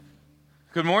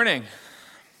Good morning.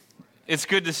 It's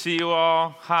good to see you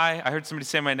all. Hi, I heard somebody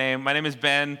say my name. My name is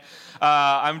Ben.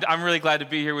 I'm really glad to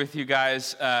be here with you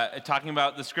guys, talking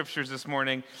about the scriptures this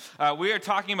morning. We are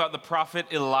talking about the prophet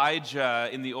Elijah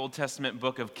in the Old Testament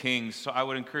book of Kings. So I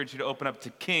would encourage you to open up to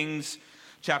Kings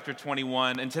chapter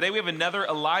 21. And today we have another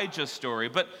Elijah story.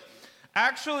 But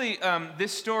actually,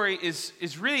 this story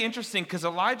is really interesting because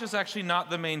Elijah's actually not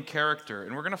the main character.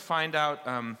 And we're going to find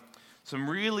out some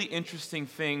really interesting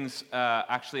things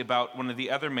actually about one of the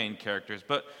other main characters.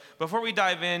 But before we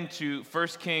dive into 1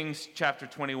 Kings chapter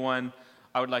 21,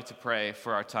 I would like to pray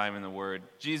for our time in the Word.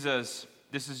 Jesus,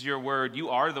 this is your Word. You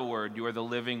are the Word. You are the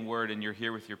living Word, and you're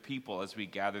here with your people as we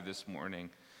gather this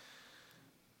morning.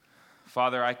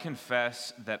 Father, I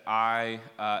confess that I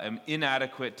am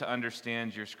inadequate to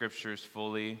understand your scriptures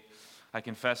fully. I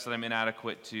confess that I'm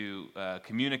inadequate to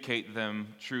communicate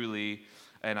them truly.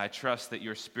 And I trust that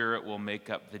your Spirit will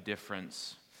make up the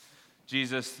difference.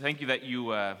 Jesus, thank you that you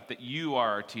are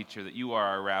our teacher, that you are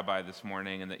our rabbi this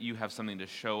morning, and that you have something to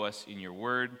show us in your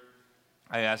word.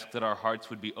 I ask that our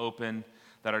hearts would be open,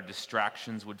 that our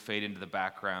distractions would fade into the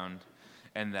background,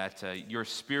 and that your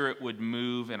Spirit would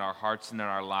move in our hearts and in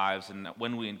our lives, and that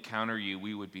when we encounter you,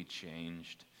 we would be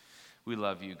changed. We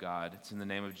love you, God. It's in the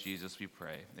name of Jesus we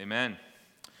pray. Amen.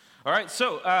 All right,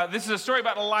 so this is a story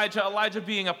about Elijah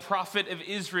being a prophet of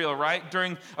Israel, right?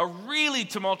 During a really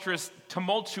tumultuous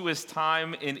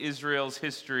time in Israel's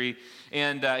history,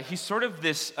 and he's sort of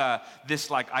this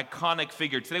like iconic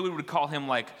figure. Today we would call him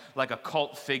like a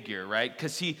cult figure, right?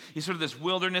 Because he's sort of this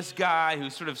wilderness guy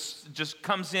who sort of just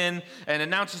comes in and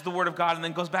announces the word of God and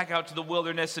then goes back out to the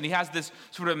wilderness, and he has this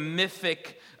sort of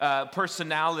mythic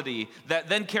personality that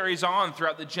then carries on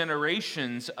throughout the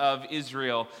generations of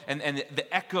Israel, and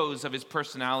the echoes of his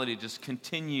personality just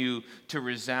continue to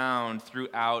resound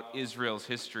throughout Israel's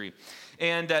history.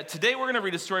 And today we're going to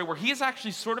read a story where he is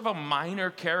actually sort of a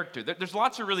minor character. There's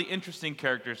lots of really interesting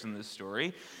characters in this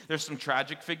story. There's some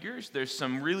tragic figures. There's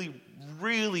some really,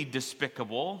 really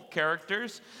despicable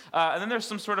characters. And then there's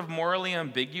some sort of morally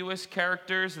ambiguous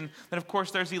characters. And then, of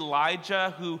course, there's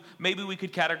Elijah, who maybe we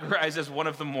could categorize as one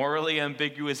of the morally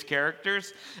ambiguous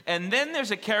characters. And then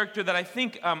there's a character that I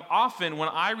think often when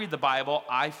I read the Bible,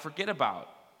 I forget about.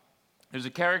 There's a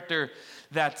character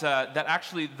that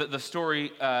actually the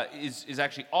story is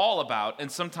actually all about,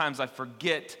 and sometimes I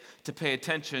forget to pay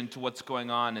attention to what's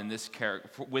going on in this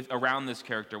character, around this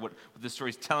character, what the story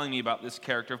is telling me about this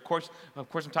character. Of course, I'm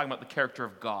talking about the character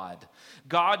of God.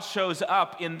 God shows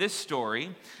up in this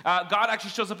story. God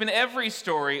actually shows up in every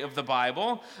story of the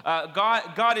Bible.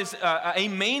 God is a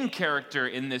main character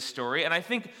in this story, and I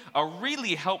think a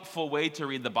really helpful way to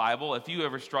read the Bible, if you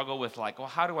ever struggle with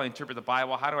how do I interpret the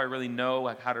Bible? How do I really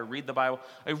know how to read the Bible?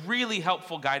 A really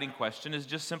helpful guiding question is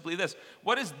just simply this: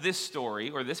 what does this story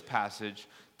or this passage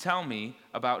tell me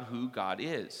about who God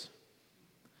is?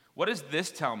 What does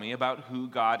this tell me about who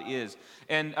God is?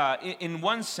 And in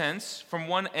one sense, from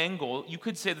one angle, you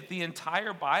could say that the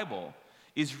entire Bible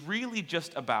is really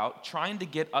just about trying to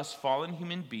get us fallen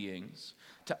human beings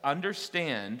to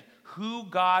understand who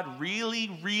God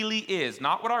really, really is.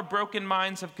 Not what our broken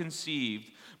minds have conceived,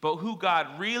 but who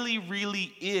God really,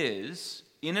 really is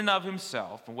in and of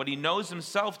himself, and what he knows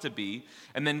himself to be,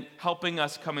 and then helping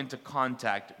us come into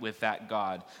contact with that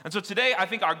God. And so today, I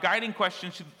think our guiding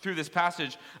question through this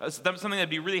passage, something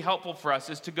that'd be really helpful for us,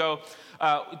 is to go,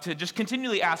 to just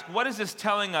continually ask, what is this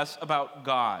telling us about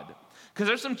God? Because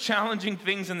there's some challenging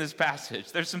things in this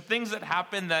passage. There's some things that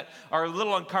happen that are a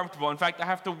little uncomfortable. In fact, I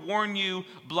have to warn you,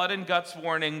 blood and guts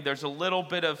warning, there's a little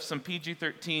bit of some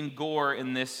PG-13 gore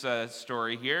in this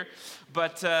story here.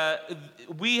 But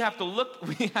we have to look,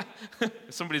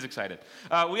 somebody's excited.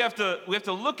 We have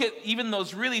to look at even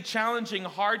those really challenging,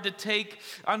 hard to take,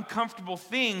 uncomfortable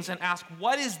things and ask,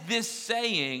 what is this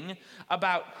saying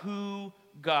about who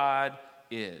God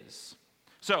is?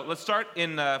 So let's start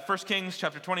in 1 Kings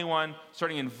chapter 21,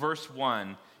 starting in verse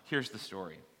 1. Here's the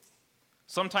story.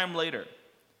 Sometime later,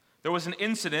 there was an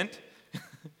incident.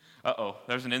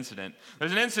 There's an incident.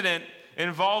 There's an incident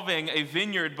involving a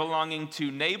vineyard belonging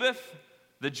to Naboth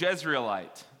the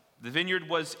Jezreelite. The vineyard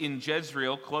was in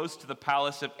Jezreel, close to the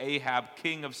palace of Ahab,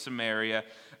 king of Samaria.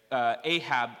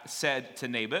 Ahab said to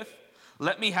Naboth,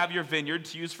 "Let me have your vineyard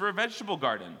to use for a vegetable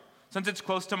garden, since it's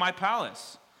close to my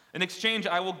palace. In exchange,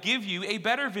 I will give you a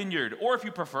better vineyard, or if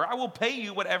you prefer, I will pay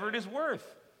you whatever it is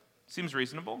worth." Seems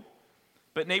reasonable.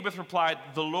 But Naboth replied,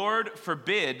 "The Lord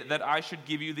forbid that I should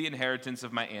give you the inheritance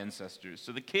of my ancestors."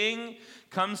 So the king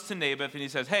comes to Naboth and he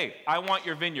says, "Hey, I want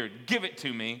your vineyard. Give it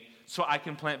to me so I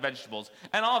can plant vegetables,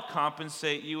 and I'll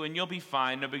compensate you, and you'll be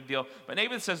fine, no big deal. But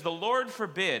Naboth says, the Lord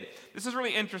forbid. This is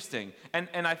really interesting, and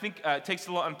I think it takes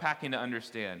a little unpacking to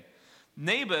understand.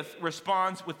 Naboth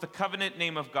responds with the covenant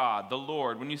name of God, the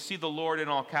Lord. When you see the Lord in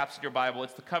all caps in your Bible,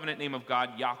 it's the covenant name of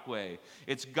God, Yahweh.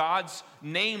 It's God's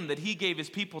name that he gave his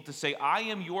people to say, I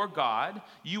am your God,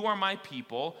 you are my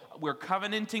people, we're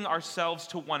covenanting ourselves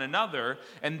to one another,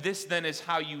 and this then is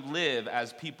how you live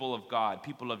as people of God,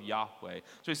 people of Yahweh.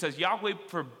 So he says, Yahweh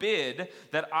forbid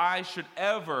that I should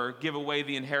ever give away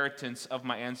the inheritance of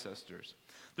my ancestors.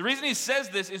 The reason he says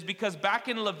this is because back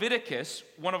in Leviticus,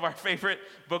 one of our favorite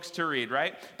books to read,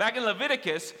 right? Back in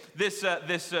Leviticus, this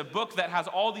book that has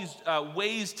all these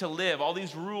ways to live, all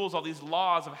these rules, all these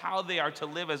laws of how they are to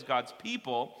live as God's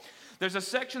people, there's a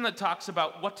section that talks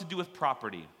about what to do with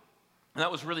property. And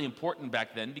that was really important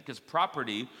back then because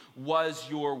property was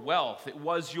your wealth. It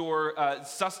was your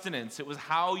sustenance. It was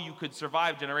how you could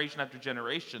survive generation after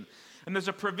generation. And there's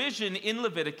a provision in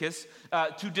Leviticus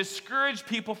to discourage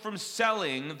people from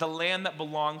selling the land that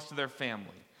belongs to their family,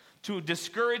 to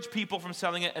discourage people from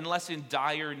selling it unless in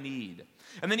dire need.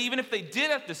 And then even if they did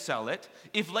have to sell it,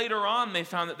 if later on they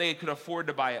found that they could afford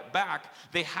to buy it back,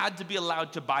 they had to be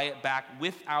allowed to buy it back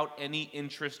without any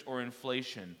interest or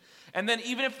inflation. And then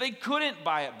even if they couldn't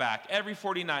buy it back, every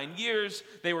 49 years,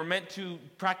 they were meant to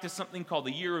practice something called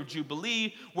the Year of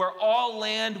Jubilee, where all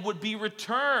land would be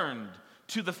returned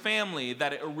to the family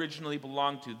that it originally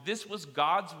belonged to. This was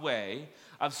God's way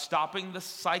of stopping the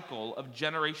cycle of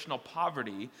generational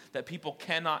poverty that people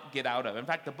cannot get out of. In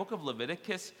fact, the book of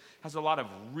Leviticus has a lot of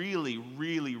really,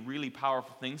 really, really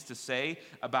powerful things to say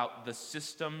about the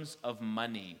systems of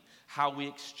money, how we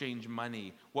exchange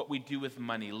money, what we do with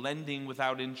money, lending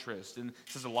without interest. And it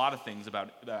says a lot of things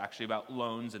about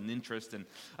loans and interest. And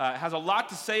it has a lot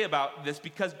to say about this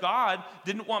because God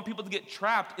didn't want people to get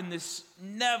trapped in this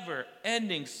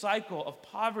never-ending cycle of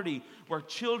poverty where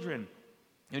children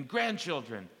and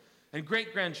grandchildren and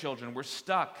great-grandchildren were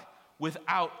stuck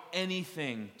without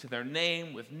anything to their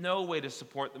name, with no way to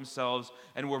support themselves,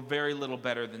 and were very little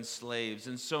better than slaves.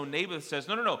 And so Naboth says,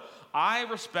 no, I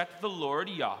respect the Lord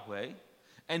Yahweh,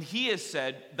 and he has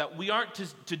said that we aren't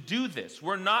to do this.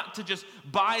 We're not to just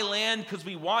buy land because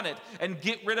we want it and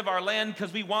get rid of our land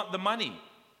because we want the money.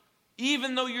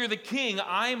 Even though you're the king,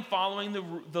 I'm following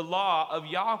the law of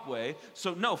Yahweh.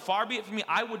 So no, far be it from me.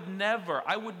 I would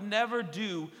never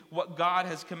do what God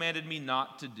has commanded me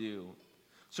not to do.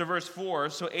 So verse 4,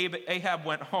 so Ahab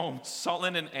went home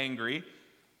sullen and angry.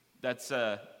 That's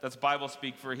Bible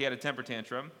speak for he had a temper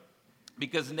tantrum.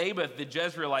 Because Naboth the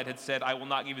Jezreelite had said, I will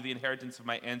not give you the inheritance of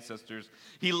my ancestors.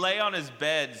 He lay on his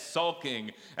bed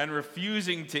sulking and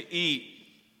refusing to eat.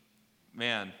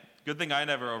 Man, good thing I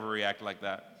never overreact like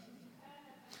that.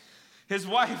 His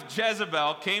wife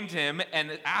Jezebel came to him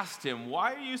and asked him,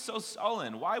 why are you so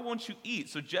sullen? Why won't you eat?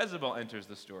 So Jezebel enters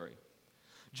the story.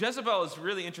 Jezebel is a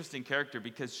really interesting character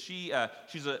because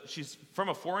she's from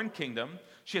a foreign kingdom.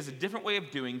 She has a different way of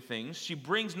doing things. She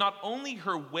brings not only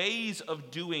her ways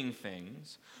of doing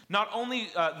things, not only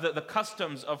the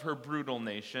customs of her brutal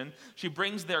nation, she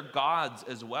brings their gods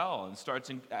as well and starts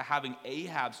having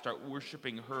Ahab start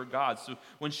worshiping her gods. So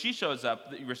when she shows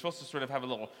up, we're supposed to sort of have a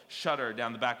little shudder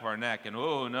down the back of our neck and,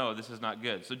 oh no, this is not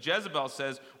good. So Jezebel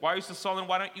says, why are you so sullen?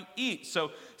 Why don't you eat?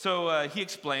 So he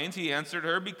explains, he answered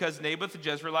her, because Naboth the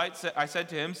Jezreelite, I said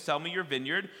to him, sell me your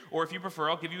vineyard, or if you prefer,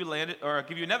 I'll give you land, or I'll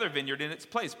give you another vineyard in its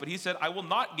place. But he said, I will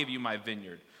not give you my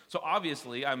vineyard. So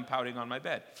obviously, I'm pouting on my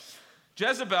bed.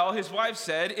 Jezebel, his wife,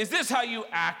 said, is this how you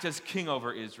act as king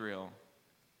over Israel?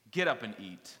 Get up and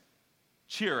eat.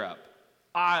 Cheer up.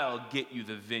 I'll get you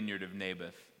the vineyard of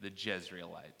Naboth the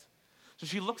Jezreelite. So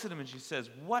she looks at him and she says,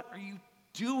 what are you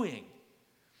doing?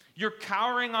 You're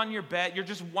cowering on your bed. You're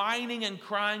just whining and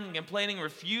crying and complaining,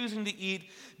 refusing to eat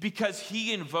because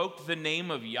he invoked the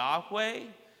name of Yahweh,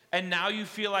 and now you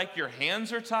feel like your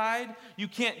hands are tied? You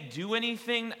can't do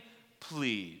anything?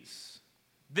 Please.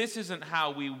 This isn't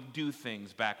how we do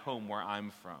things back home where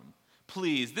I'm from.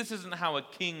 Please, this isn't how a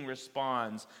king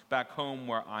responds back home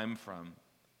where I'm from.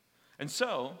 And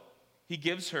so, he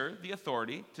gives her the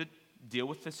authority to deal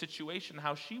with the situation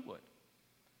how she would.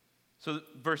 So,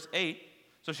 verse 8,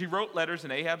 so she wrote letters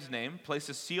in Ahab's name, placed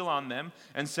a seal on them,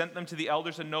 and sent them to the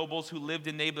elders and nobles who lived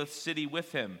in Naboth's city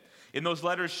with him. In those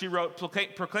letters, she wrote,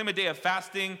 proclaim a day of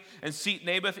fasting and seat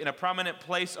Naboth in a prominent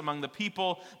place among the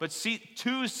people, but seat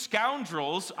 2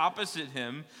 scoundrels opposite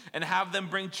him and have them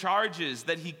bring charges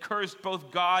that he cursed both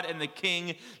God and the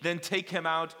king, then take him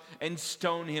out and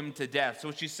stone him to death. So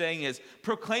what she's saying is,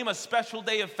 proclaim a special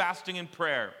day of fasting and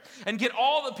prayer and get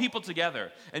all the people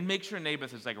together and make sure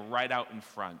Naboth is like right out in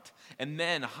front. And then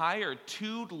then hire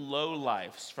two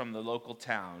lowlifes from the local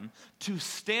town to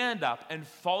stand up and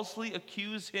falsely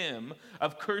accuse him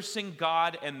of cursing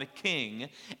God and the king.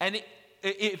 And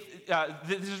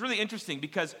this is really interesting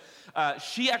because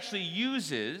she actually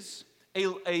uses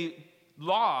a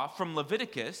law from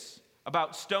Leviticus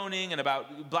about stoning and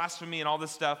about blasphemy and all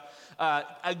this stuff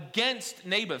against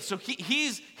Naboth. So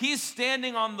he's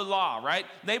standing on the law, right?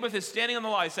 Naboth is standing on the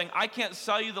law. He's saying, I can't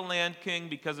sell you the land, king,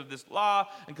 because of this law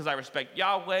and because I respect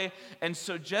Yahweh. And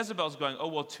so Jezebel's going, oh,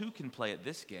 well, two can play at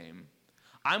this game.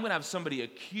 I'm going to have somebody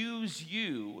accuse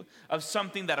you of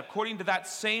something that, according to that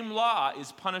same law,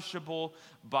 is punishable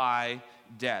by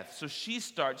death. So she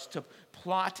starts to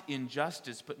plot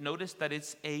injustice, but notice that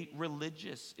it's a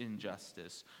religious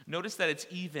injustice. Notice that it's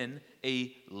even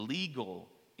a legal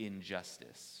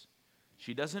injustice.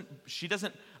 She doesn't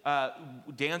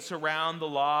dance around the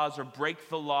laws or break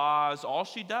the laws. All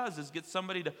she does is get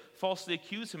somebody to falsely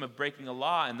accuse him of breaking a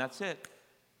law, and that's it.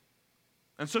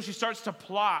 And so she starts to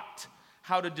plot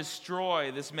how to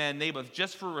destroy this man Naboth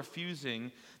just for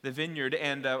refusing the vineyard.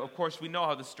 And of course, we know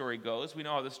how the story goes. We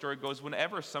know how the story goes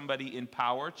whenever somebody in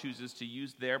power chooses to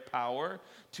use their power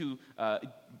to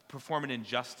perform an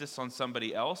injustice on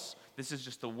somebody else. This is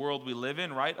just the world we live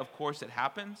in, right? Of course it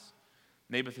happens.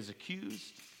 Naboth is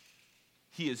accused.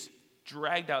 He is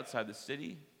dragged outside the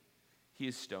city. He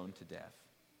is stoned to death.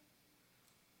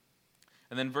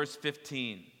 And then verse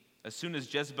 15, as soon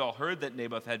as Jezebel heard that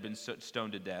Naboth had been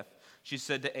stoned to death, she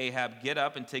said to Ahab, get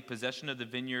up and take possession of the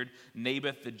vineyard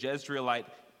Naboth the Jezreelite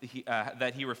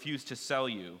that he refused to sell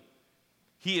you.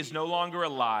 He is no longer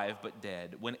alive, but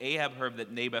dead. When Ahab heard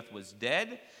that Naboth was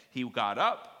dead, he got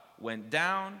up, went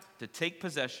down to take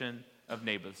possession of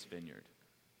Naboth's vineyard.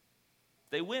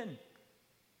 They win.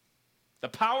 The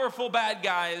powerful bad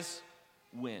guys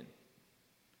win.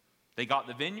 They got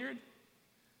the vineyard.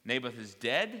 Naboth is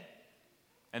dead.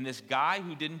 And this guy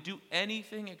who didn't do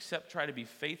anything except try to be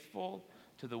faithful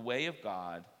to the way of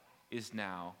God is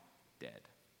now dead.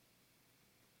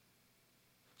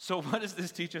 So what does this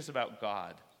teach us about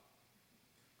God?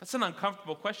 That's an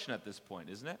uncomfortable question at this point,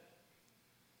 isn't it?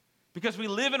 Because we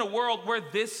live in a world where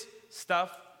this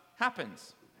stuff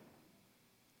happens.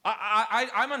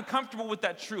 I'm uncomfortable with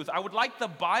that truth. I would like the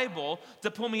Bible to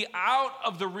pull me out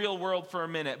of the real world for a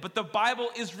minute, but the Bible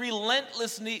is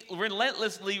relentlessly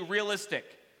realistic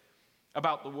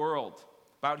about the world,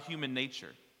 about human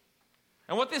nature.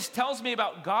 And what this tells me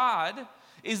about God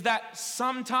is that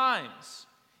sometimes,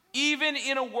 even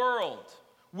in a world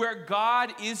where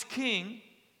God is king,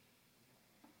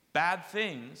 bad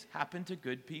things happen to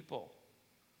good people.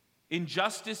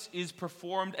 Injustice is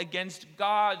performed against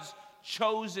God's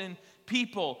chosen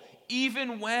people,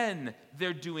 even when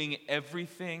they're doing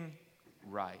everything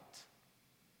right.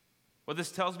 What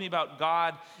this tells me about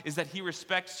God is that he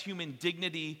respects human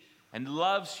dignity and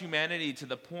loves humanity to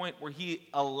the point where he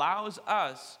allows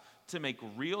us to make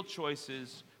real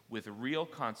choices with real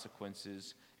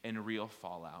consequences and real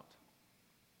fallout.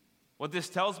 What this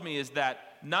tells me is that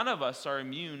none of us are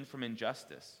immune from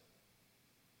injustice.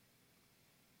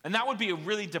 And that would be a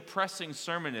really depressing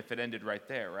sermon if it ended right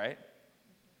there, right?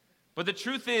 But the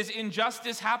truth is,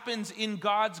 injustice happens in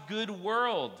God's good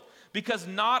world because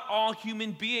not all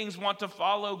human beings want to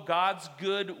follow God's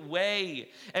good way.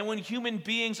 And when human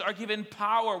beings are given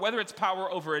power, whether it's power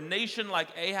over a nation like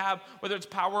Ahab, whether it's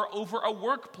power over a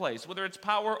workplace, whether it's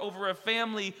power over a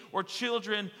family or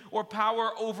children, or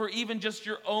power over even just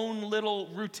your own little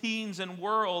routines and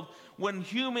world, when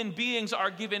human beings are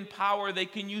given power, they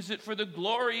can use it for the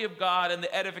glory of God and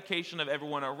the edification of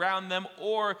everyone around them,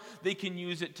 or they can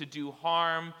use it to do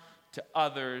harm to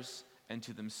others and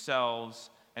to themselves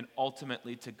and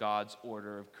ultimately to God's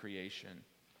order of creation.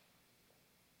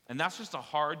 And that's just a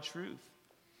hard truth.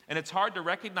 And it's hard to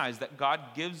recognize that God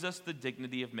gives us the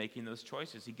dignity of making those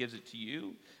choices. He gives it to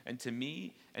you and to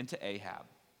me and to Ahab.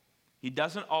 He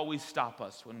doesn't always stop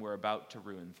us when we're about to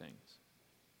ruin things.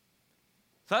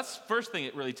 So that's the first thing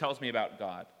it really tells me about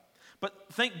God. But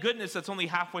thank goodness that's only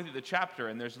halfway through the chapter,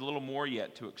 and there's a little more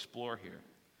yet to explore here.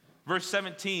 Verse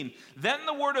 17, then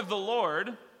the word of the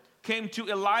Lord came to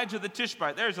Elijah the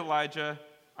Tishbite. There's Elijah.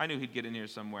 I knew he'd get in here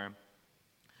somewhere.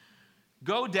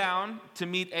 Go down to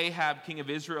meet Ahab, king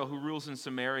of Israel, who rules in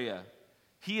Samaria.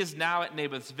 He is now at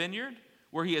Naboth's vineyard,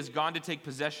 where he has gone to take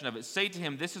possession of it. Say to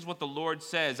him, this is what the Lord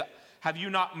says. Have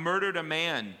you not murdered a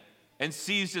man and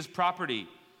seized his property?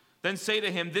 Then say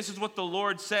to him, this is what the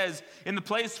Lord says. In the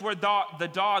place where the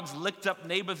dogs licked up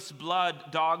Naboth's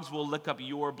blood, dogs will lick up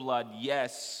your blood.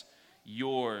 Yes,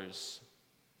 yours.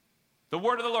 The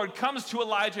word of the Lord comes to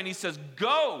Elijah and he says,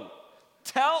 go,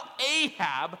 Tell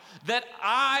Ahab that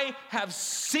I have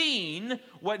seen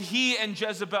what he and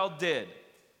Jezebel did.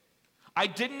 I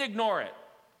didn't ignore it.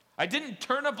 I didn't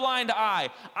turn a blind eye.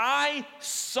 I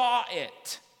saw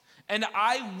it, and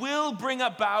I will bring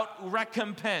about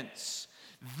recompense.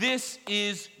 This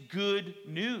is good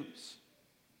news.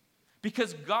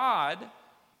 Because God,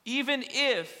 even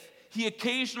if he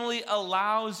occasionally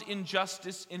allows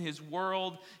injustice in his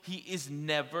world, he is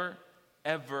never,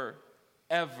 ever,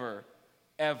 ever,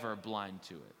 ever blind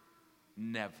to it.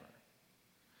 Never.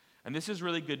 And this is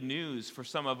really good news for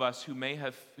some of us who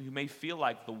may feel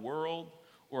like the world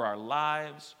or our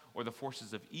lives or the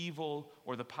forces of evil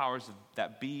or the powers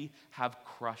that be have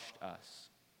crushed us.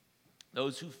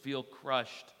 Those who feel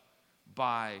crushed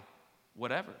by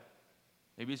whatever.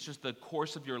 Maybe it's just the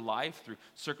course of your life through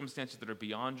circumstances that are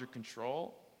beyond your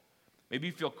control. Maybe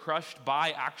you feel crushed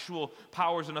by actual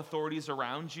powers and authorities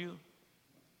around you.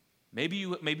 Maybe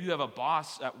you have a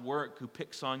boss at work who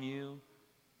picks on you.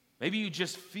 Maybe you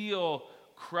just feel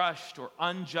crushed or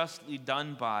unjustly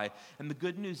done by. And the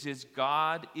good news is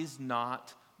God is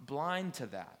not blind to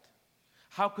that.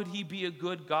 How could he be a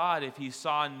good God if he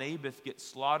saw Naboth get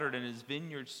slaughtered and his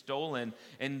vineyard stolen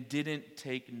and didn't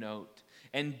take note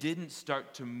and didn't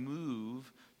start to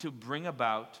move to bring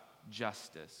about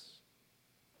justice,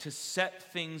 to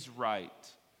set things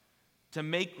right, to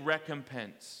make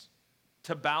recompense,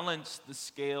 to balance the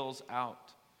scales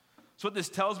out? So what this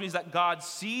tells me is that God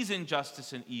sees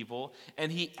injustice and evil,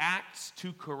 and he acts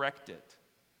to correct it.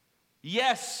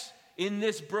 Yes, in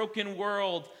this broken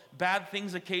world, bad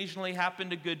things occasionally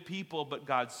happen to good people, but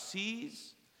God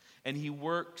sees, and he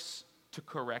works to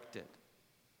correct it.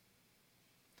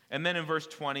 And then in verse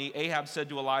 20, Ahab said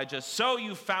to Elijah, "So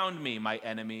you found me, my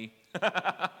enemy."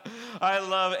 I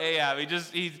love Ahab.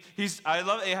 I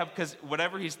love Ahab because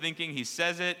whatever he's thinking, he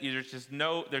says it.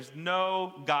 There's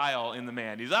no guile in the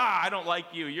man. I don't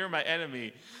like you. You're my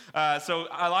enemy. So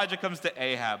Elijah comes to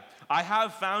Ahab. "I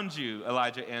have found you,"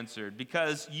 Elijah answered,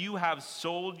 "because you have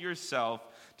sold yourself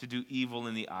to do evil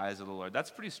in the eyes of the Lord."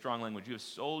 That's pretty strong language. You have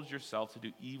sold yourself to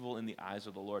do evil in the eyes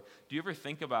of the Lord. Do you ever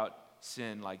think about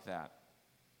sin like that?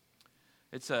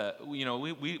 We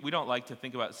don't like to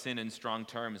think about sin in strong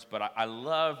terms, but I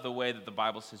love the way that the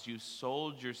Bible says you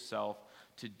sold yourself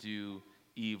to do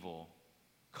evil.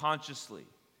 Consciously,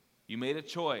 you made a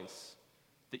choice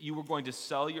that you were going to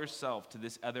sell yourself to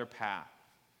this other path.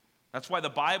 That's why the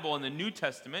Bible in the New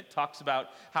Testament talks about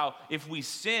how if we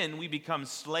sin, we become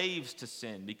slaves to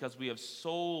sin because we have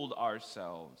sold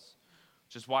ourselves,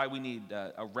 which is why we need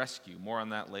a rescue. More on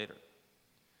that later.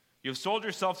 You have sold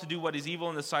yourself to do what is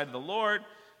evil in the sight of the Lord.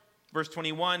 Verse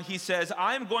 21, he says,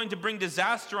 "I am going to bring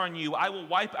disaster on you. I will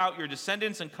wipe out your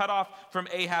descendants and cut off from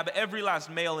Ahab every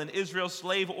last male in Israel,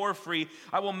 slave or free.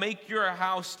 I will make your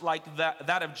house like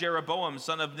that of Jeroboam,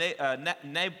 son of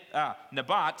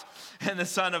Nebat, and the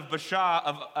son of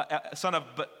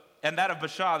Baasha, and that of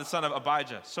Baasha, the son of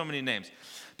Abijah." So many names.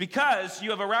 "Because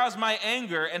you have aroused my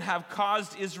anger and have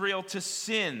caused Israel to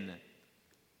sin.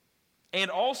 And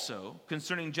also,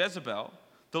 concerning Jezebel,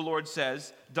 the Lord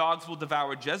says, dogs will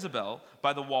devour Jezebel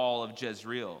by the wall of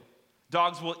Jezreel.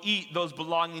 Dogs will eat those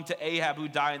belonging to Ahab who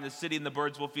die in the city, and the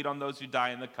birds will feed on those who die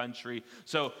in the country."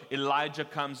 So Elijah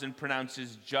comes and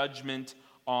pronounces judgment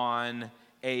on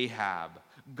Ahab.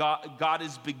 God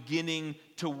is beginning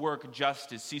to work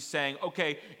justice. He's saying,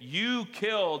 okay, you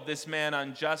killed this man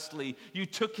unjustly. You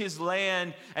took his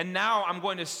land, and now I'm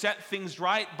going to set things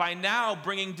right by now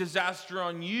bringing disaster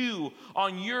on you,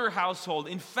 on your household.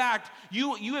 In fact,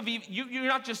 you're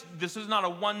not just, this is not a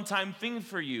one-time thing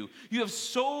for you. You have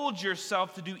sold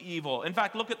yourself to do evil. In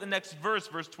fact, look at the next verse,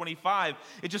 verse 25.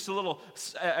 It's just a little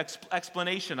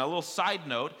explanation, a little side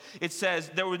note. It says,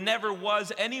 "There never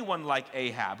was anyone like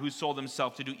Ahab who sold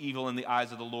himself to do evil in the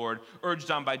eyes of the Lord,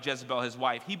 urged on by Jezebel his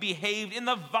wife. He behaved in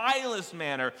the vilest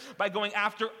manner by going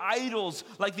after idols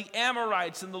like the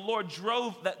Amorites, and the Lord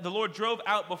drove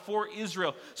out before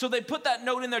Israel." So they put that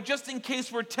note in there just in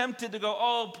case we're tempted to go,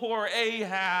 "Oh, poor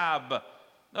Ahab.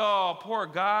 Oh, poor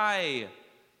guy.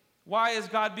 Why is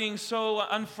God being so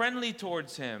unfriendly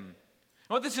towards him?" And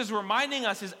what this is reminding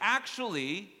us is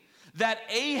actually that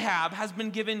Ahab has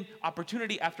been given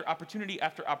opportunity after opportunity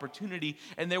after opportunity,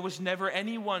 and there was never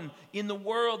anyone in the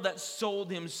world that sold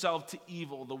himself to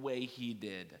evil the way he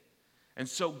did. And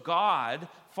so God,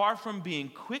 far from being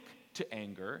quick to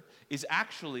anger, is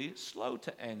actually slow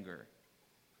to anger.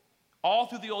 All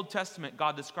through the Old Testament,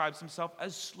 God describes himself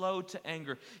as slow to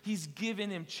anger. He's given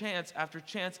him chance after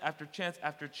chance after chance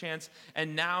after chance,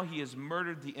 and now he has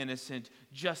murdered the innocent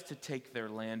just to take their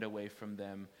land away from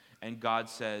them. And God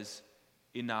says,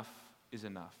 enough is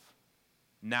enough.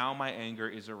 Now my anger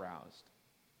is aroused.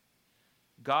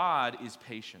 God is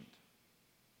patient.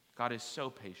 God is so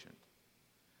patient.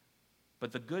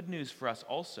 But the good news for us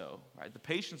also, right? The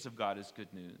patience of God is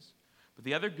good news. But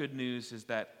the other good news is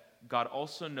that God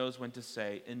also knows when to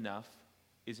say enough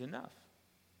is enough.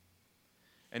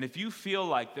 And if you feel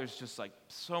like there's just like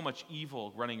so much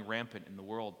evil running rampant in the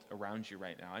world around you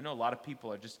right now, I know a lot of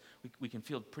people are just, we can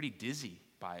feel pretty dizzy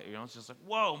by it. It's just like,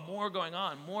 whoa, more going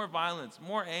on, more violence,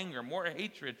 more anger, more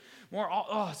hatred,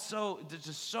 there's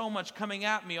just so much coming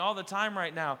at me all the time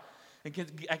right now. I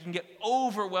can get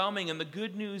overwhelming, and the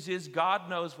good news is God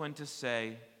knows when to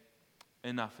say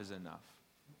enough is enough.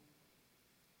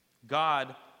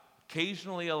 God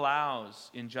occasionally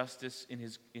allows injustice in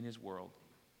his world.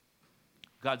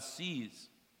 God sees.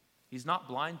 He's not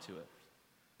blind to it.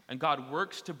 And God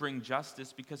works to bring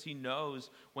justice because he knows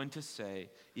when to say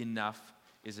enough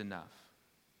is enough.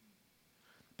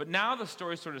 But now the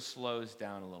story sort of slows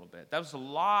down a little bit. That was a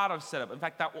lot of setup. In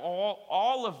fact, that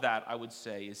all of that, I would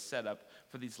say, is set up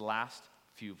for these last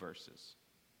few verses.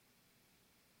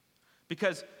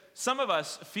 Because some of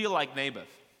us feel like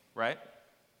Naboth, right?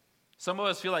 Some of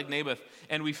us feel like Naboth,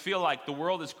 and we feel like the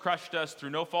world has crushed us through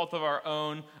no fault of our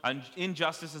own.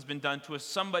 Injustice has been done to us.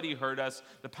 Somebody hurt us.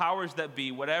 The powers that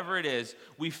be, whatever it is,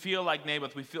 we feel like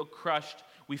Naboth. We feel crushed.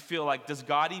 We feel like, does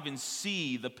God even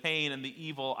see the pain and the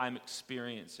evil I'm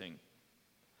experiencing?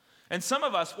 And some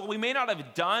of us, well, we may not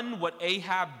have done what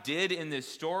Ahab did in this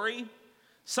story.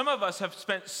 Some of us have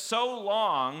spent so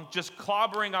long just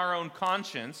clobbering our own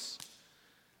conscience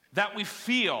that we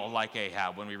feel like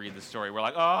Ahab when we read the story. We're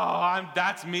like,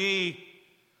 that's me.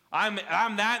 I'm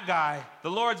that guy.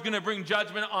 The Lord's going to bring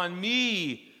judgment on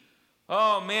me.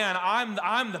 Oh man,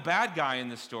 I'm the bad guy in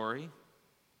this story.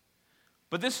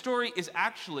 But this story is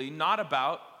actually not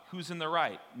about who's in the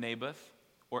right, Naboth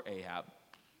or Ahab.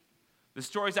 The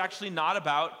story is actually not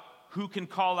about who can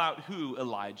call out who,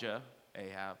 Elijah,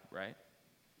 Ahab, right?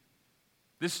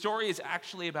 This story is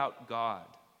actually about God.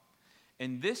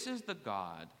 And this is the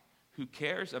God who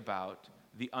cares about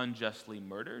the unjustly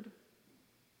murdered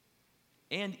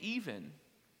and even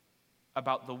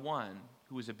about the one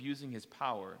who is abusing his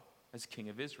power as king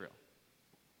of Israel.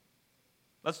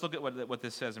 Let's look at what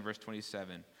this says in verse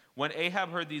 27. When Ahab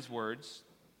heard these words,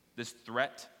 this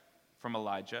threat from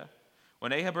Elijah,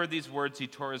 when Ahab heard these words, he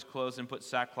tore his clothes and put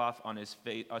sackcloth on his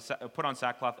face, put on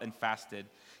sackcloth and fasted.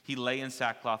 He lay in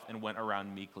sackcloth and went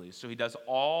around meekly. So he does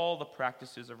all the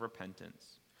practices of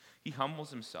repentance. He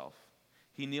humbles himself.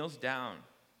 He kneels down.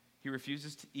 He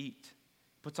refuses to eat.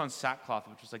 Puts on sackcloth,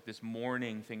 which was like this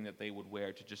mourning thing that they would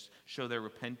wear to just show their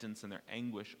repentance and their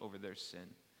anguish over their sin.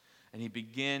 And he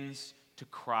begins to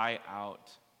cry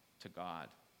out to God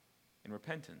in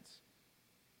repentance.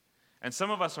 And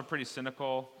some of us are pretty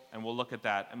cynical, and we'll look at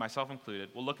that, and myself included,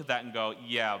 we'll look at that and go,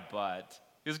 yeah, but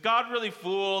is God really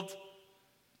fooled?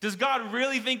 Does God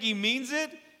really think he means it?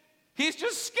 He's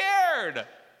just scared.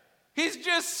 He's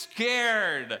just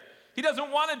scared. He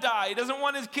doesn't want to die. He doesn't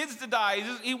want his kids to die.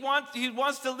 He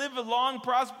wants to live a long,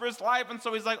 prosperous life. And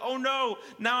so he's like, oh no,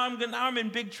 now I'm in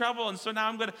big trouble. And so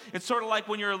now it's sort of like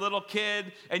when you're a little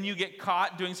kid and you get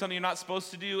caught doing something you're not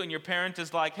supposed to do, and your parent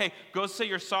is like, hey, go say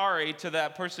you're sorry to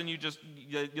that person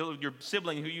your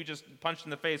sibling who you just punched in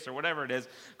the face or whatever it is.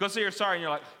 Go say you're sorry, and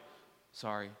you're like,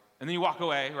 sorry. And then you walk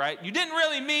away, right? You didn't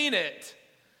really mean it.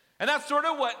 And that's sort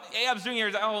of what Ahab's doing here.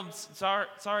 Is,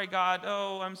 sorry, God.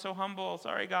 Oh, I'm so humble.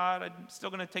 Sorry, God. I'm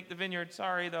still going to take the vineyard.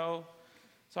 Sorry, though.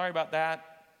 Sorry about that.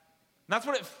 And that's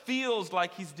what it feels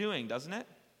like he's doing, doesn't it?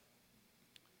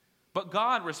 But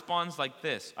God responds like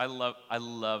this. I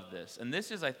love this. And this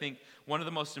is, I think, one of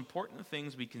the most important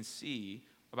things we can see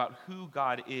about who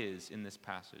God is in this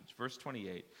passage. Verse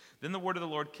 28. Then the word of the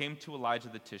Lord came to Elijah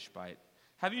the Tishbite.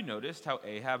 Have you noticed how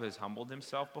Ahab has humbled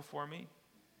himself before me?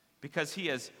 Because he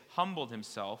has humbled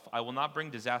himself, I will not bring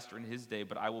disaster in his day,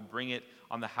 but I will bring it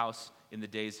on the house in the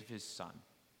days of his son.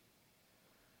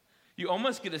 You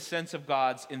almost get a sense of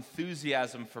God's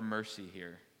enthusiasm for mercy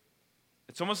here.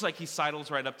 It's almost like he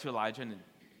sidles right up to Elijah and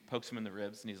pokes him in the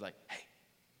ribs, and he's like, hey,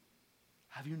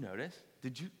 have you noticed? Do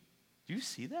you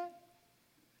see that?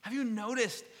 Have you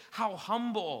noticed how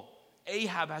humble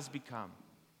Ahab has become?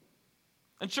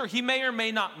 And sure, he may or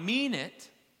may not mean it,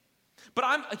 but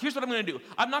here's what I'm going to do.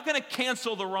 I'm not going to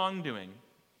cancel the wrongdoing.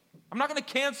 I'm not going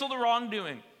to cancel the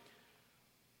wrongdoing.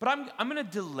 But I'm going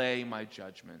to delay my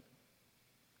judgment.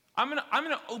 I'm going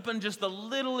to open just the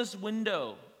littlest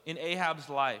window in Ahab's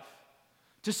life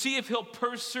to see if he'll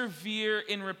persevere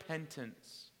in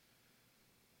repentance.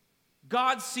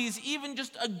 God sees even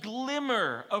just a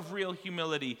glimmer of real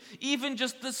humility, even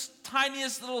just this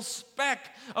tiniest little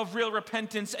speck of real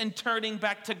repentance and turning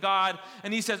back to God.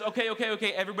 And he says,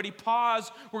 okay, everybody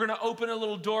pause. We're going to open a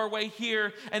little doorway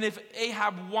here. And if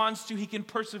Ahab wants to, he can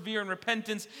persevere in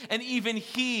repentance. And even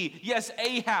he, yes,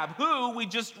 Ahab, who we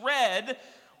just read,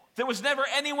 there was never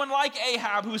anyone like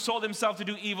Ahab who sold himself to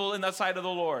do evil in the sight of the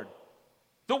Lord.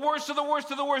 The worst of the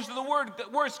worst of the worst of the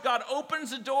worst, God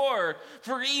opens a door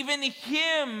for even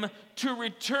him to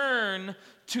return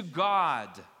to God.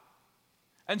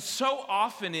 And so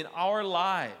often in our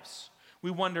lives,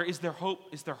 we wonder, is there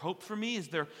hope? Is there hope for me?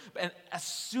 And as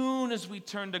soon as we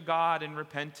turn to God in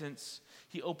repentance,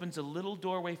 he opens a little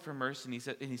doorway for mercy,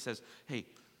 and he says, hey,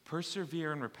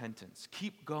 persevere in repentance.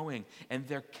 Keep going, and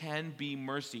there can be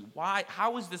mercy. Why?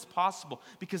 How is this possible?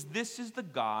 Because this is the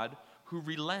God who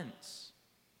relents.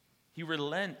 He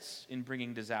relents in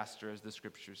bringing disaster, as the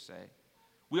scriptures say.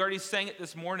 We already sang it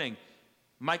this morning.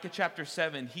 Micah chapter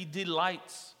 7, he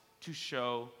delights to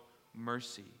show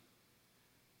mercy.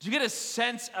 Do you get a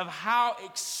sense of how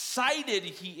excited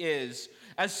he is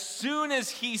as soon as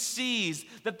he sees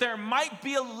that there might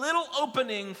be a little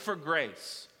opening for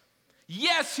grace?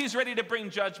 Yes, he's ready to bring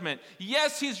judgment.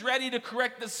 Yes, he's ready to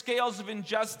correct the scales of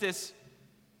injustice,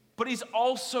 but he's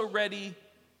also ready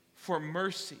for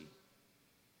mercy.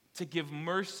 To give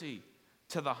mercy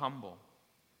to the humble.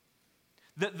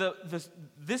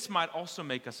 This might also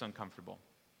make us uncomfortable.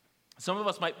 Some of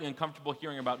us might be uncomfortable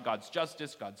hearing about God's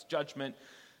justice, God's judgment.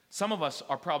 Some of us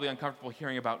are probably uncomfortable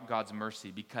hearing about God's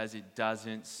mercy because it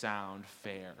doesn't sound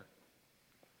fair.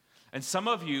 And some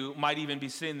of you might even be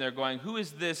sitting there going, who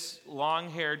is this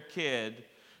long-haired kid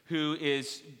who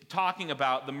is talking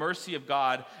about the mercy of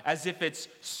God as if it's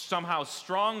somehow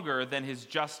stronger than his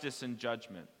justice and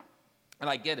judgment? And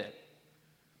I get it.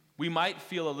 We might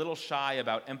feel a little shy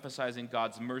about emphasizing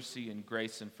God's mercy and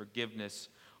grace and forgiveness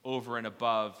over and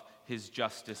above his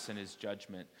justice and his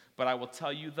judgment. But I will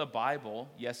tell you, the Bible,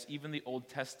 yes, even the Old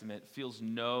Testament, feels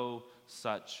no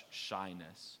such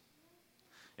shyness.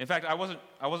 In fact, I wasn't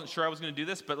sure I was going to do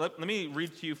this, but let me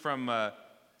read to you from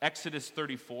Exodus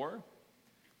 34.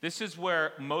 This is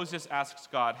where Moses asks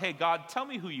God, hey, God, tell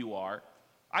me who you are.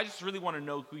 I just really want to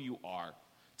know who you are.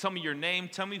 Tell me your name,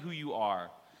 tell me who you are.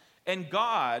 And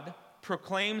God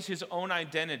proclaims his own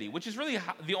identity, which is really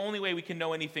the only way we can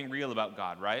know anything real about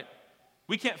God, right?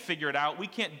 We can't figure it out. We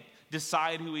can't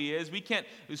decide who he is. We can't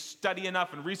study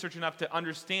enough and research enough to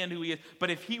understand who he is.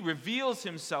 But if he reveals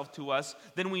himself to us,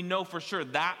 then we know for sure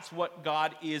that's what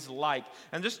God is like.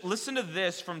 And just listen to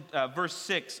this from verse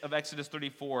 6 of Exodus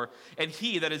 34. And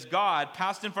he, that is God,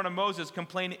 passed in front of Moses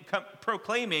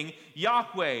proclaiming,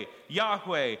 Yahweh,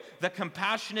 Yahweh, the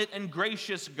compassionate and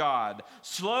gracious God,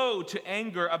 slow to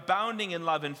anger, abounding in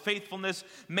love and faithfulness,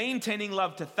 maintaining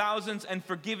love to thousands, and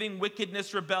forgiving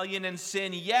wickedness, rebellion, and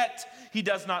sin. Yet he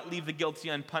does not leave the guilty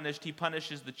unpunished. He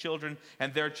punishes the children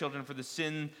and their children for the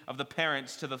sin of the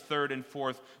parents to the third and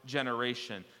fourth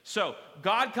generation. So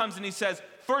God comes and he says,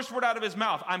 first word out of his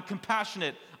mouth, I'm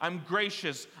compassionate, I'm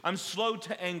gracious, I'm slow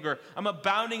to anger, I'm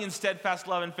abounding in steadfast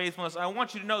love and faithfulness. I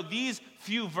want you to know these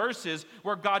few verses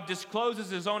where God discloses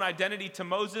his own identity to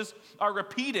Moses are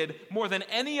repeated more than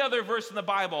any other verse in the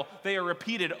Bible. They are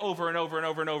repeated over and over and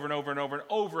over and over and over and over and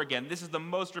over again. This is the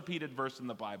most repeated verse in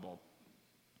the Bible.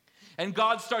 And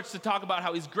God starts to talk about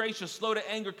how he's gracious, slow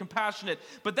to anger, compassionate.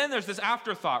 But then there's this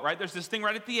afterthought, right? There's this thing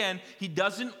right at the end. He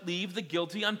doesn't leave the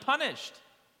guilty unpunished.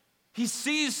 He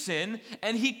sees sin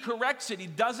and he corrects it. He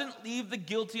doesn't leave the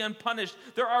guilty unpunished.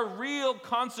 There are real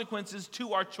consequences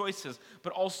to our choices.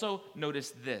 But also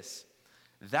notice this.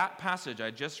 That passage I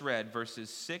just read, verses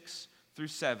 6 through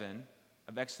 7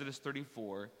 of Exodus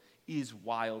 34, is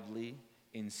wildly,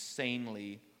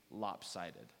 insanely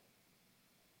lopsided.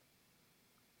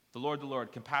 The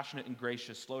Lord, compassionate and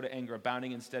gracious, slow to anger,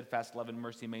 abounding in steadfast love and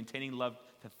mercy, maintaining love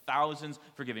to thousands,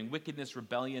 forgiving wickedness,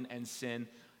 rebellion, and sin,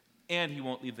 and he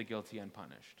won't leave the guilty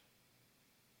unpunished.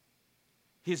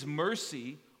 His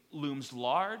mercy looms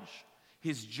large.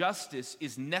 His justice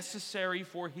is necessary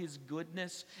for his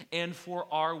goodness and for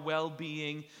our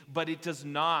well-being, but it does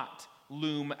not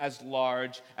loom as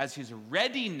large as his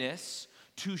readiness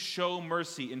to show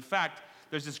mercy. In fact,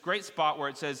 there's this great spot where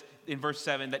it says in verse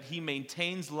 7 that he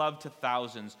maintains love to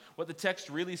thousands. What the text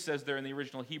really says there in the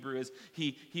original Hebrew is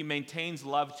he maintains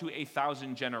love to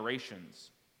 1,000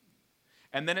 generations.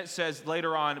 And then it says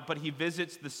later on, but he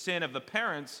visits the sin of the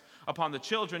parents upon the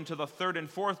children to the third and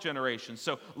fourth generation.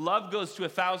 So love goes to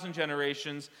 1,000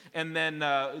 generations, and then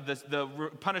the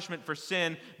punishment for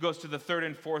sin goes to the third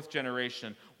and fourth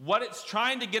generation. What it's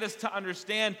trying to get us to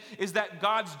understand is that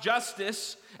God's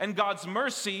justice and God's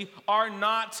mercy are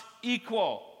not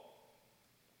equal.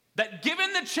 That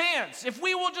given the chance, if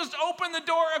we will just open the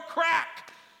door a crack,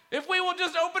 if we will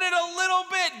just open it a little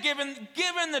bit,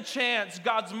 given the chance,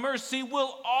 God's mercy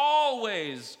will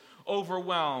always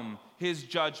overwhelm his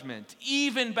judgment.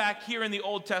 Even back here in the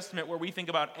Old Testament where we think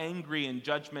about angry and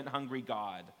judgment-hungry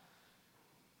God.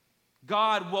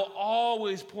 God will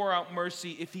always pour out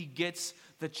mercy if he gets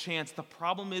the chance. The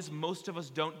problem is most of us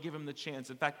don't give him the chance.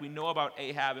 In fact, we know about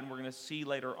Ahab, and we're going to see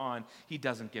later on, he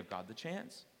doesn't give God the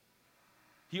chance.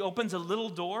 He opens a little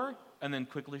door and then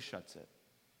quickly shuts it.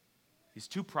 He's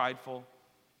too prideful.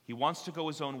 He wants to go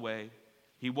his own way.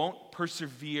 He won't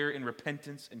persevere in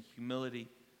repentance and humility.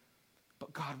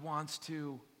 But God wants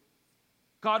to.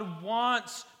 God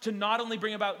wants to not only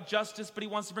bring about justice, but he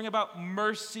wants to bring about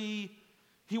mercy.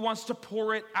 He wants to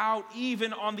pour it out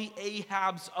even on the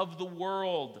Ahabs of the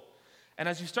world. And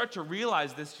as you start to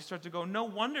realize this, you start to go, no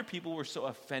wonder people were so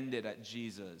offended at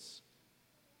Jesus.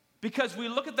 Because we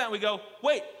look at that and we go,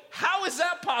 wait, how is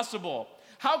that possible?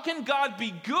 How can God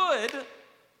be good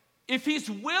if he's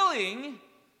willing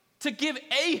to give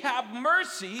Ahab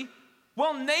mercy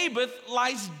while Naboth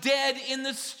lies dead in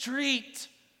the street?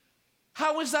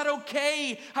 How is that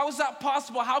okay? How is that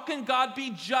possible? How can God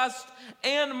be just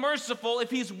and merciful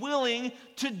if he's willing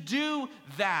to do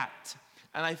that?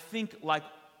 And I think, like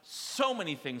so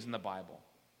many things in the Bible,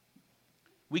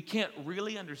 we can't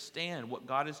really understand what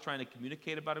God is trying to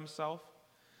communicate about himself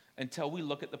until we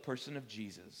look at the person of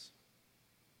Jesus.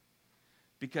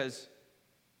 Because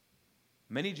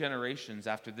many generations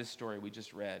after this story we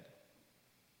just read,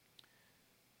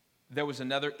 there was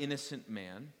another innocent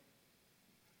man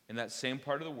in that same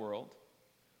part of the world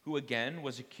who again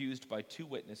was accused by two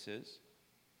witnesses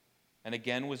and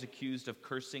again was accused of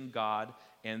cursing God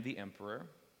and the emperor.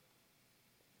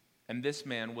 And this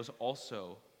man was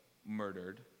also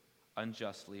murdered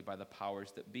unjustly by the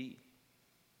powers that be.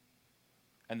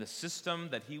 And the system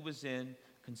that he was in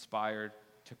conspired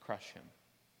to crush him.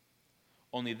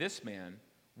 Only this man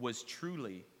was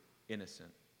truly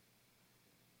innocent.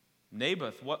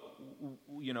 Naboth,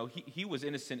 he was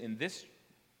innocent in this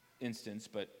instance,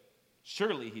 but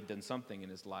surely he'd done something in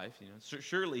his life.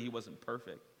 Surely he wasn't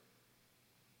perfect.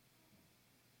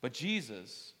 But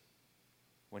Jesus,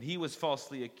 when he was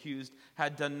falsely accused,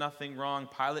 had done nothing wrong.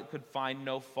 Pilate could find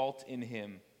no fault in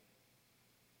him.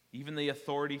 Even the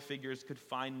authority figures could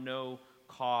find no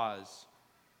cause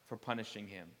for punishing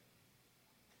him.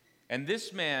 And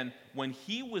this man, when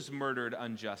he was murdered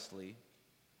unjustly,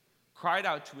 cried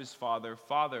out to his father,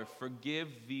 "Father,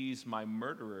 forgive these my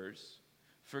murderers.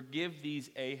 Forgive these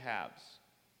Ahabs.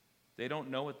 They don't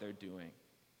know what they're doing."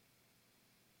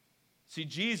 See,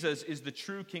 Jesus is the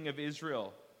true king of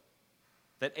Israel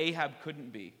that Ahab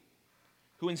couldn't be,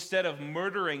 who instead of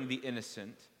murdering the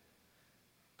innocent,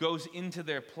 goes into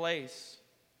their place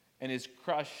and is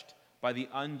crushed by the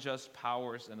unjust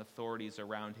powers and authorities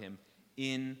around him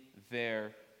in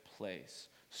their place.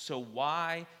 So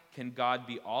why can God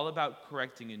be all about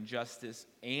correcting injustice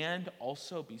and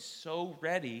also be so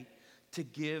ready to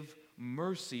give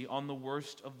mercy on the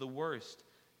worst of the worst?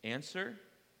 Answer: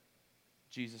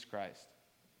 Jesus Christ.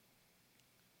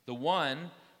 The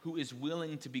one who is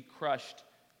willing to be crushed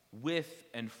with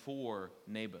and for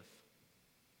Naboth.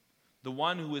 The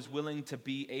one who is willing to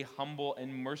be a humble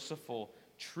and merciful,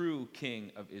 true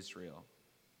king of Israel.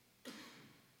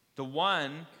 The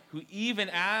one who, even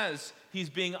as he's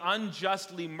being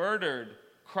unjustly murdered,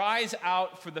 cries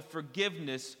out for the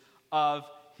forgiveness of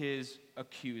his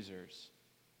accusers.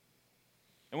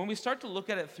 And when we start to look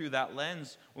at it through that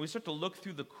lens, when we start to look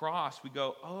through the cross, we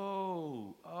go,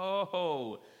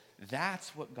 oh,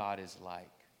 that's what God is like.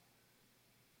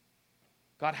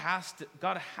 God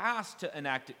has to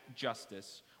enact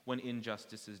justice when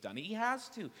injustice is done. He has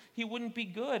to. He wouldn't be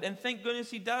good. And thank goodness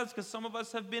he does, because some of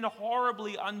us have been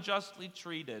horribly unjustly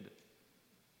treated.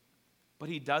 But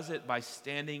he does it by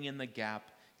standing in the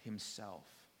gap himself.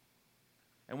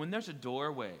 And when there's a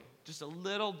doorway, just a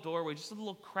little doorway, just a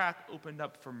little crack opened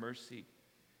up for mercy,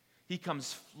 he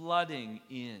comes flooding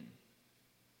in.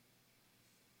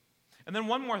 And then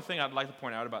one more thing I'd like to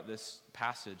point out about this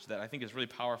passage that I think is really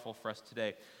powerful for us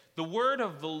today. The word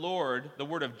of the Lord, the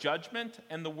word of judgment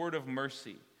and the word of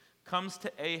mercy, comes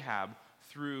to Ahab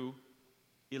through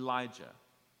Elijah.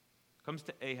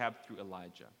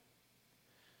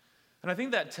 And I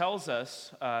think that tells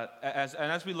us,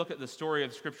 as we look at the story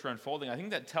of Scripture unfolding, I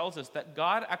think that tells us that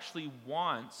God actually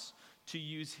wants to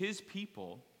use his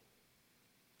people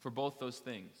for both those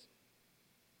things.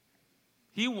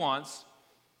 He wants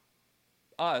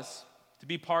us to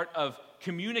be part of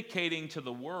communicating to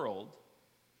the world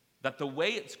that the way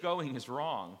it's going is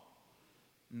wrong,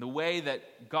 and the way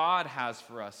that God has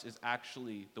for us is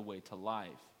actually the way to life.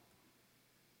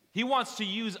 He wants to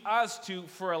use us to,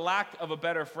 for a lack of a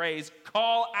better phrase,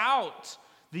 call out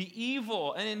the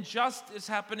evil and injustice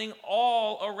happening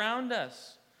all around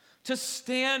us, to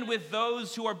stand with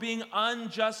those who are being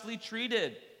unjustly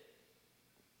treated.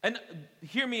 And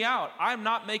hear me out, I'm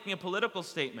not making a political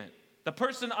statement. The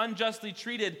person unjustly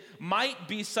treated might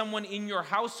be someone in your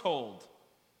household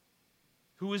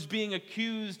who is being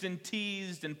accused and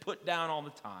teased and put down all the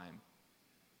time.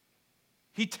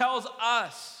 He tells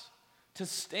us to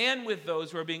stand with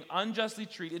those who are being unjustly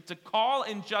treated, to call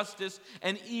injustice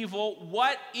and evil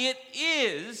what it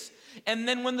is, and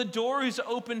then when the door is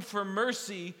open for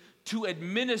mercy, to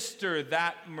administer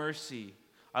that mercy.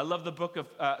 I love the book of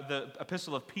the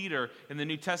epistle of Peter in the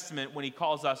New Testament when he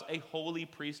calls us a holy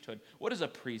priesthood. What does a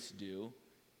priest do?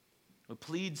 He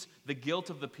pleads the guilt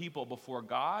of the people before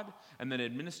God and then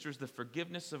administers the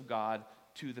forgiveness of God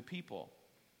to the people.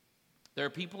 There are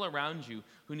people around you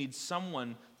who need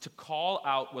someone to call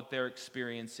out what they're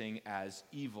experiencing as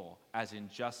evil, as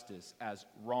injustice, as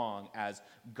wrong, as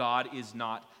God is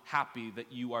not happy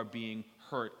that you are being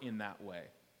hurt in that way.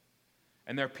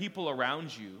 And there are people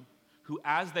around you who,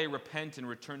 as they repent and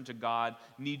return to God,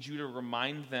 need you to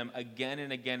remind them again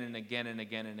and again and again and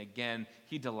again and again,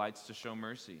 he delights to show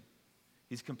mercy.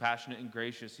 He's compassionate and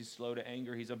gracious. He's slow to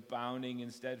anger. He's abounding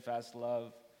in steadfast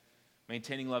love.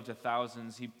 Maintaining love to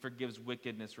thousands, he forgives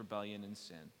wickedness, rebellion, and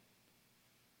sin.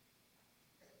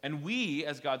 And we,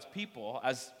 as God's people,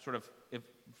 as sort of,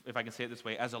 if I can say it this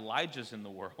way, as Elijahs in the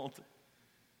world,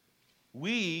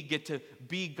 we get to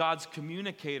be God's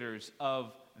communicators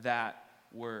of that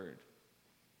word.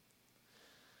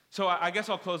 So I guess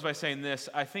I'll close by saying this.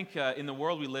 I think in the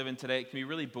world we live in today, it can be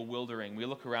really bewildering. We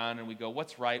look around and we go,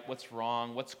 what's right, what's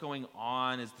wrong, what's going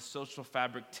on? Is the social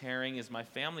fabric tearing? Is my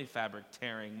family fabric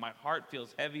tearing? My heart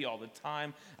feels heavy all the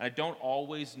time, and I don't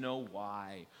always know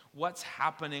why. What's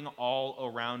happening all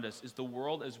around us? Is the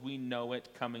world as we know it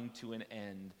coming to an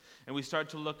end? And we start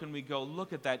to look and we go,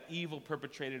 look at that evil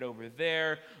perpetrated over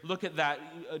there. Look at that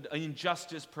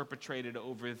injustice perpetrated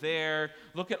over there.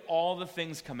 Look at all the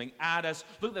things coming at us.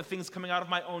 Look at the things coming out of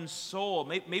my own soul.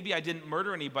 Maybe I didn't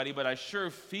murder anybody, but I sure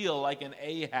feel like an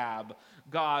Ahab.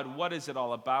 God, what is it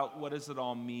all about? What does it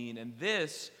all mean? And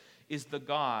this is the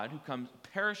God who comes,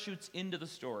 parachutes into the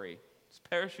story, just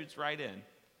parachutes right in,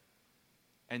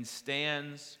 and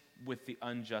stands with the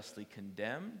unjustly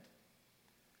condemned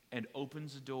and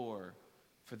opens a door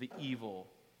for the evil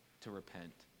to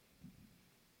repent.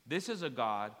 This is a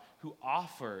God who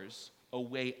offers a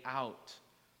way out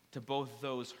to both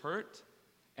those hurt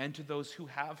and to those who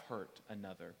have hurt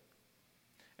another.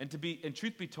 And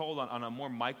truth be told, on a more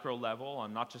micro level,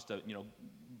 on not just a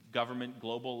government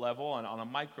global level, on a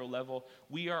micro level,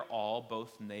 we are all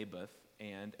both Naboth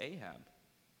and Ahab.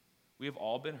 We have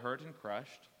all been hurt and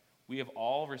crushed. We have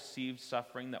all received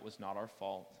suffering that was not our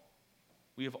fault.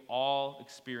 We have all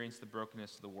experienced the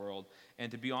brokenness of the world.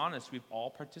 And to be honest, we've all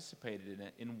participated in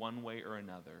it in one way or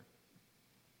another.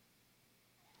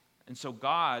 And so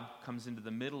God comes into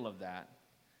the middle of that,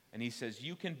 and he says,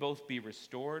 you can both be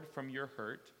restored from your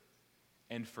hurt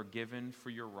and forgiven for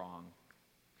your wrong.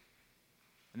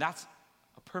 And that's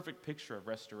a perfect picture of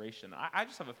restoration. I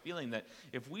just have a feeling that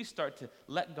if we start to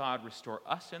let God restore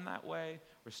us in that way,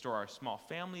 restore our small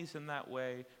families in that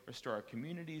way, restore our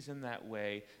communities in that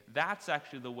way, that's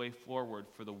actually the way forward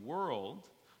for the world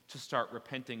to start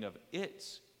repenting of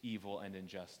its evil and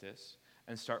injustice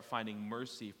and start finding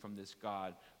mercy from this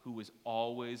God who is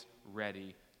always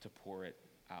ready to pour it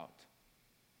out.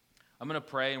 I'm going to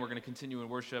pray, and we're going to continue in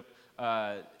worship,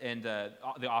 and the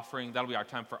offering, that'll be our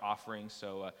time for offering,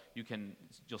 so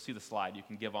you'll see the slide. You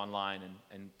can give online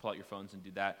and pull out your phones and do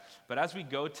that. But as we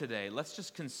go today, let's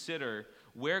just consider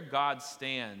where God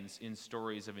stands in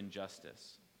stories of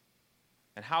injustice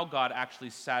and how God actually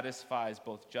satisfies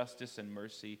both justice and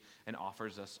mercy and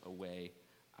offers us a way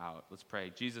out. Let's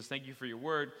pray. Jesus, thank you for your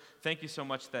word. Thank you so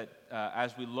much that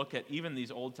as we look at even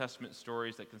these Old Testament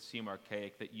stories that can seem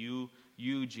archaic, that you,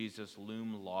 Jesus,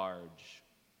 loom large.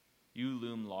 You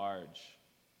loom large.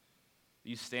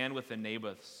 You stand with the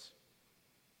Naboths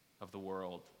of the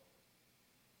world.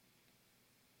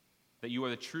 That you are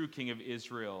the true King of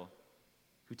Israel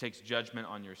who takes judgment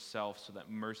on yourself so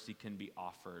that mercy can be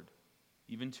offered,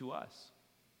 even to us.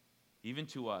 even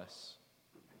to us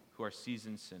who are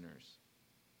seasoned sinners.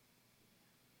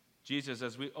 Jesus,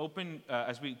 as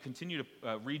we continue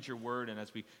to read your word and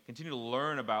as we continue to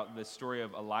learn about the story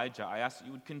of Elijah, I ask that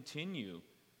you would continue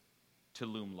to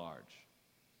loom large.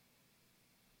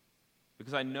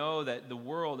 Because I know that the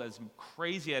world, as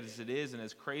crazy as it is and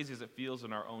as crazy as it feels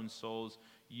in our own souls,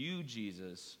 you,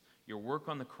 Jesus, your work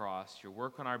on the cross, your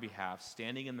work on our behalf,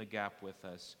 standing in the gap with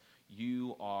us,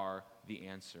 you are the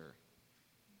answer.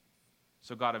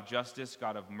 So God of justice,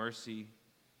 God of mercy,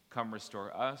 come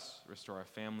restore us, restore our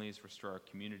families, restore our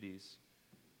communities.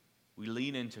 We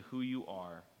lean into who you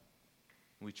are,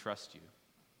 and we trust you.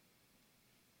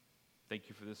 Thank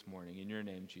you for this morning. In your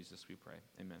name, Jesus, we pray.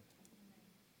 Amen.